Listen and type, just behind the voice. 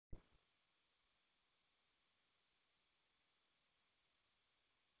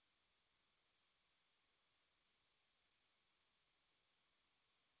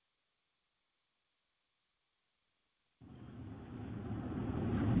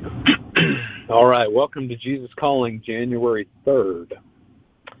All right, welcome to Jesus Calling, January 3rd.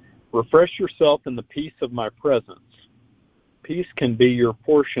 Refresh yourself in the peace of my presence. Peace can be your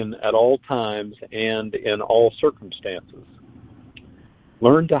portion at all times and in all circumstances.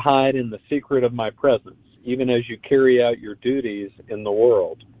 Learn to hide in the secret of my presence, even as you carry out your duties in the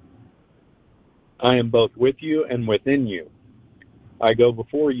world. I am both with you and within you. I go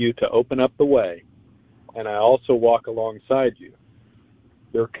before you to open up the way, and I also walk alongside you.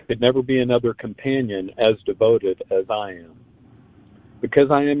 There could never be another companion as devoted as I am. Because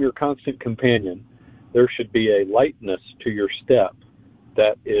I am your constant companion, there should be a lightness to your step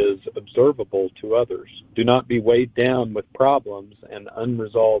that is observable to others. Do not be weighed down with problems and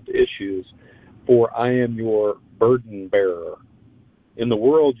unresolved issues, for I am your burden bearer. In the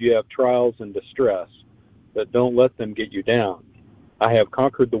world you have trials and distress, but don't let them get you down. I have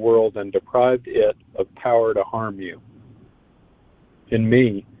conquered the world and deprived it of power to harm you. In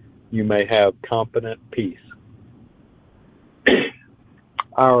me, you may have confident peace.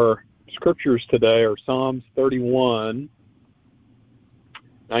 Our scriptures today are Psalms 31,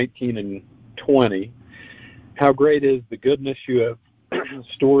 19 and 20. How great is the goodness you have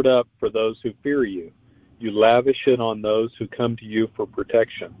stored up for those who fear you. You lavish it on those who come to you for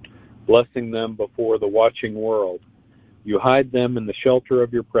protection, blessing them before the watching world. You hide them in the shelter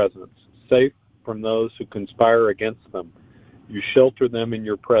of your presence, safe from those who conspire against them. You shelter them in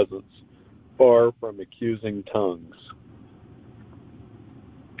your presence, far from accusing tongues.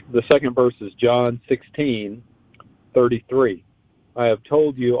 The second verse is John 16:33. I have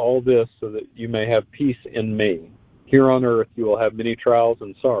told you all this so that you may have peace in me. Here on earth you will have many trials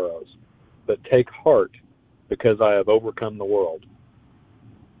and sorrows, but take heart, because I have overcome the world.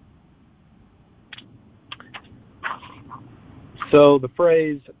 So the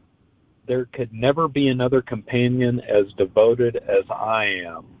phrase, there could never be another companion as devoted as I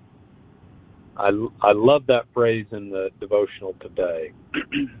am. I love that phrase in the devotional today.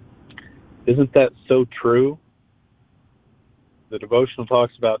 Isn't that so true? The devotional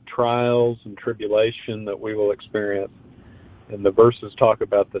talks about trials and tribulation that we will experience, and the verses talk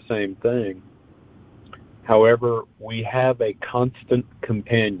about the same thing. However, we have a constant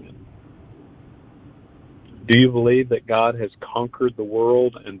companion. Do you believe that God has conquered the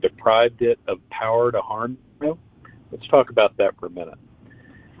world and deprived it of power to harm you? Let's talk about that for a minute.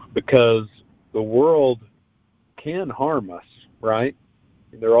 Because the world can harm us, right?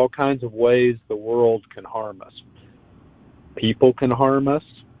 There are all kinds of ways the world can harm us. People can harm us.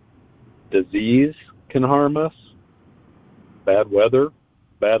 Disease can harm us. Bad weather,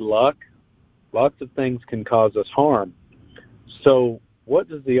 bad luck. Lots of things can cause us harm. So what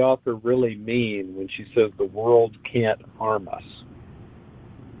does the author really mean when she says the world can't harm us?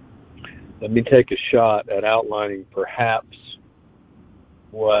 Let me take a shot at outlining perhaps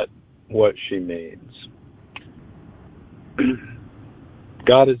what she means.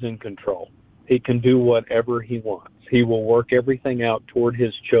 God is in control. He can do whatever he wants. He will work everything out toward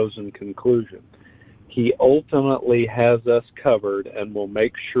his chosen conclusion. He ultimately has us covered and will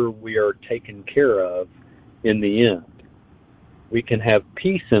make sure we are taken care of in the end. We can have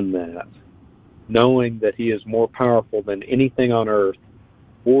peace in that, knowing that he is more powerful than anything on earth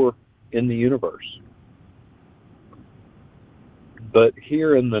or in the universe. But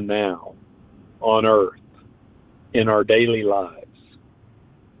here in the now, on earth, in our daily lives,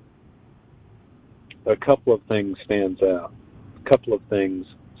 a couple of things stand out.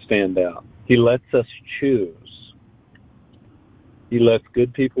 He lets us choose. He lets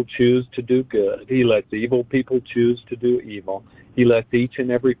good people choose to do good. He lets evil people choose to do evil. He lets each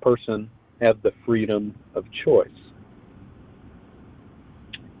and every person have the freedom of choice.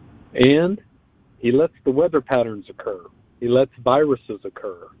 And he lets the weather patterns occur. He lets viruses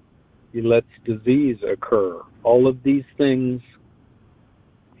occur. He lets disease occur. All of these things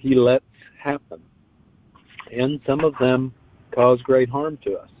he lets happen. And some of them cause great harm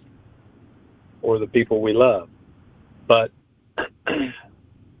to us or the people we love. But it's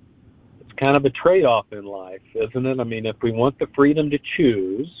kind of a trade-off in life, isn't it? I mean, if we want the freedom to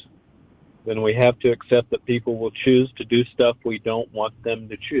choose, then we have to accept that people will choose to do stuff we don't want them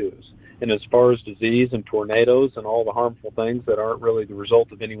to choose. And as far as disease and tornadoes and all the harmful things that aren't really the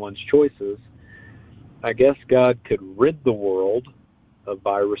result of anyone's choices, I guess God could rid the world of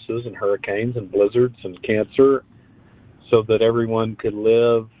viruses and hurricanes and blizzards and cancer so that everyone could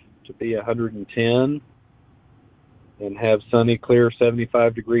live to be 110 and have sunny, clear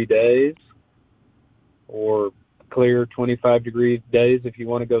 75-degree days, or clear 25-degree days if you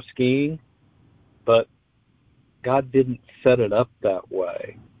want to go skiing. But God didn't set it up that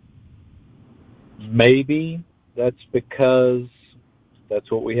way. Maybe that's because That's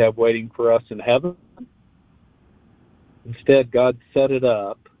what we have waiting for us in heaven. Instead, God set it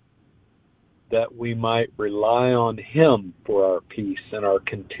up that we might rely on Him for our peace and our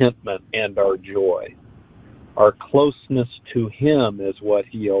contentment and our joy. Our closeness to Him is what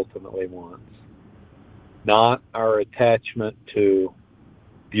He ultimately wants, not our attachment to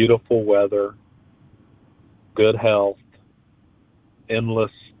beautiful weather, good health,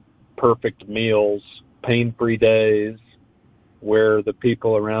 endless perfect meals, pain-free days, where the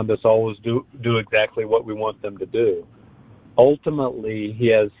people around us always do exactly what we want them to do. Ultimately, He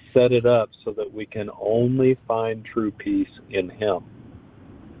has set it up so that we can only find true peace in Him.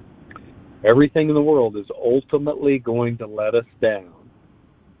 Everything in the world is ultimately going to let us down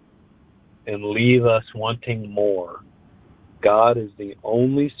and leave us wanting more. God is the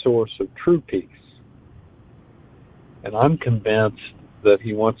only source of true peace. And I'm convinced that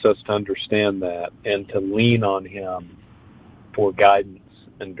He wants us to understand that and to lean on Him for guidance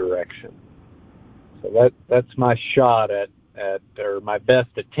and direction. So that's my shot at or my best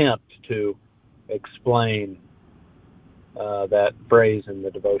attempt to explain that phrase in the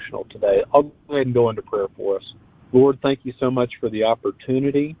devotional today. I'll go ahead and go into prayer for us. Lord, thank you so much for the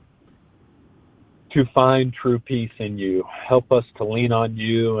opportunity to find true peace in you. Help us to lean on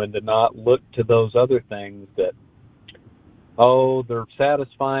you and to not look to those other things that, they're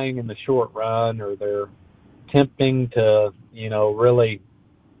satisfying in the short run, or they're tempting to, really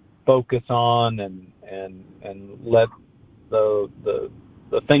focus on and let the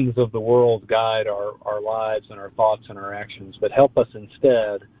things of the world guide our lives and our thoughts and our actions. But help us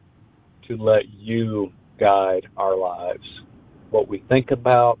instead to let you guide our lives. What we think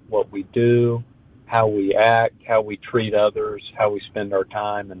about, what we do, how we act, how we treat others, how we spend our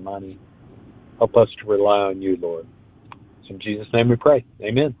time and money. Help us to rely on you, Lord. In Jesus' name we pray.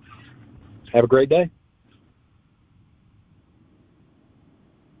 Amen. Have a great day.